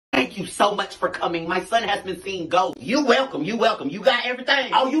you so much for coming. My son has been seeing ghosts. You welcome. You got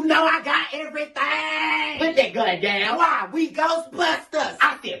everything. Oh, you know I got everything. Put that gun down. Why? We Ghostbusters.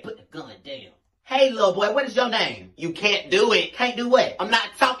 I said put the gun down. Hey, little boy, what is your name? You can't do it. Can't do what? I'm not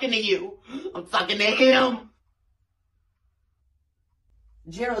talking to you. I'm talking to him.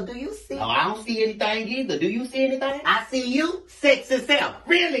 Gerald, do you see? No, I don't see anything either. Do you see anything? I see you, sexy self.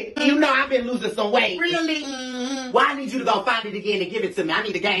 Really? You know I've been losing some weight. Really? Mm-hmm. Well, I need you to go find it again and give it to me. I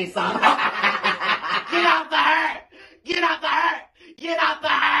need to gain some. Get off the hurt. Get off the hurt. Get off the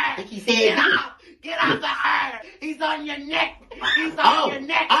hurt. He said, Get off the hurt. He's on your neck. He's on your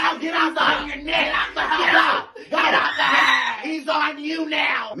neck. Oh, get off the on your neck. Get off the hurt. Get off the hurt. He's on you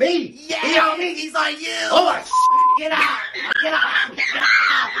now. Me? Yeah. He on me. He's on you. Oh, get out. Get out. Get out.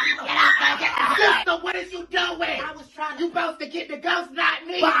 Get out. Get out. Sister, what is you doing? I was trying to... You supposed to get the ghost, not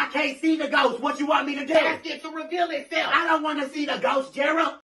me. But I can't see the ghost. What you want me to do? Ask it to reveal itself. I don't want to see the ghost, Gerald.